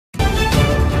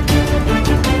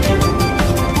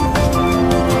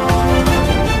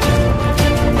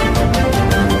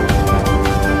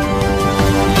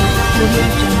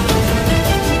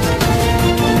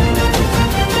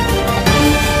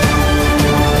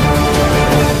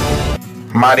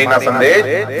Marina संदेश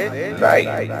right.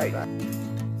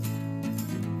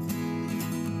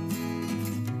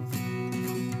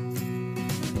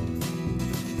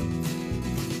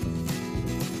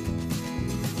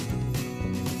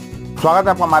 स्वागत है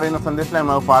आपका मारीना संदेश में।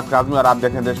 मैं फात काजमी और आप देख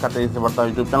रहे हैं देश का तेजी से बढ़ता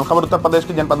यूट्यूब चैनल। खबर उत्तर प्रदेश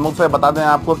के जनपद मऊ से बता दें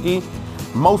आपको कि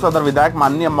मऊ सदर विधायक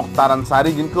माननीय मुख्तार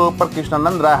अंसारी, जिनके ऊपर कृष्णा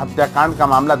नंदराय हत्याकांड का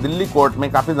मामला दिल्ली कोर्ट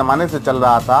में काफी जमाने से चल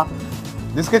रहा था,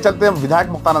 जिसके चलते विधायक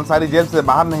मुख्तार अंसारी जेल से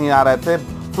बाहर नहीं आ रहे थे।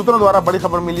 सूत्रों द्वारा बड़ी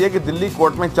खबर मिली है कि दिल्ली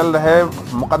कोर्ट में चल रहे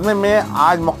मुकदमे में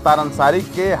आज मुख्तार अंसारी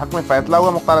के हक में फैसला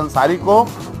हुआ। मुख्तार अंसारी को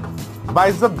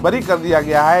बाइज्जत बरी कर दिया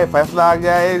गया है। फैसला आ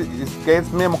गया है इस केस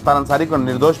में मुख्तार अंसारी को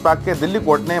निर्दोष पाकर के दिल्ली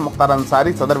कोर्ट ने मुख्तार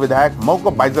अंसारी सदर विधायक मऊ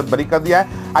को बाइज्जत बरी कर दिया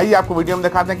है। आइए आपको वीडियो में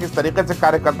दिखाते हैं किस तरीके से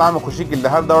कार्यकर्ताओं में खुशी की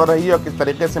लहर दौड़ रही है और किस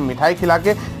तरीके से मिठाई खिला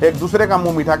के एक दूसरे का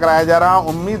मुंह मीठा कराया जा रहा है।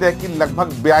 उम्मीद है कि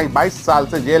लगभग 22 साल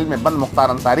से जेल में बंद मुख्तार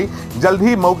अंसारी जल्द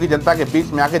ही मऊ की जनता के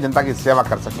बीच में आके जनता की सेवा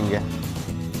कर सकेंगे।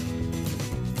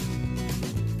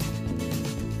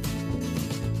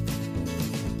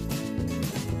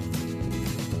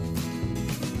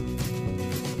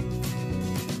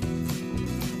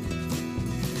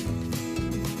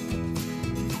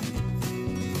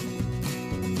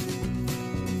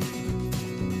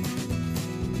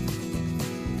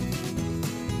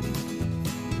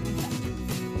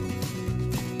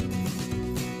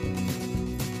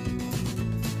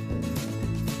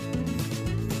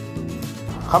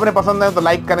 खबरें पसंद है तो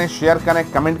लाइक करें, शेयर करें,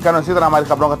 कमेंट करें। इसी तरह हमारी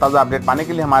खबरों का ताज़ा अपडेट पाने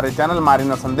के लिए हमारे चैनल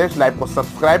मारीना संदेश लाइव को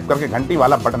सब्सक्राइब करके घंटी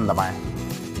वाला बटन दबाएं।